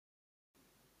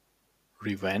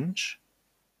revenge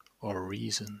or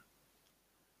reason,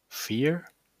 fear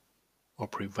or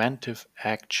preventive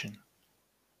action,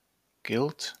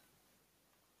 guilt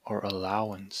or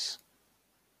allowance,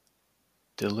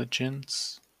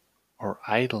 diligence or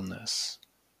idleness,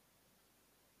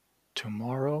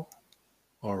 tomorrow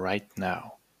or right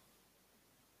now,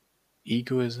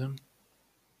 egoism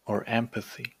or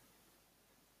empathy,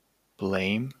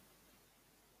 blame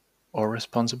or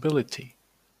responsibility,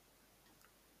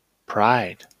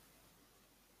 pride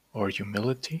or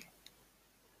humility,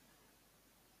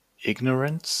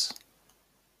 ignorance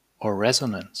or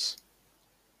resonance,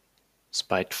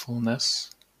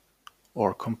 spitefulness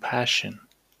or compassion,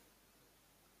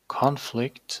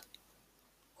 conflict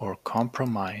or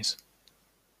compromise,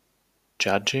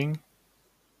 judging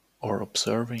or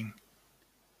observing,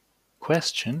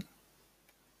 question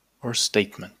or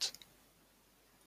statement.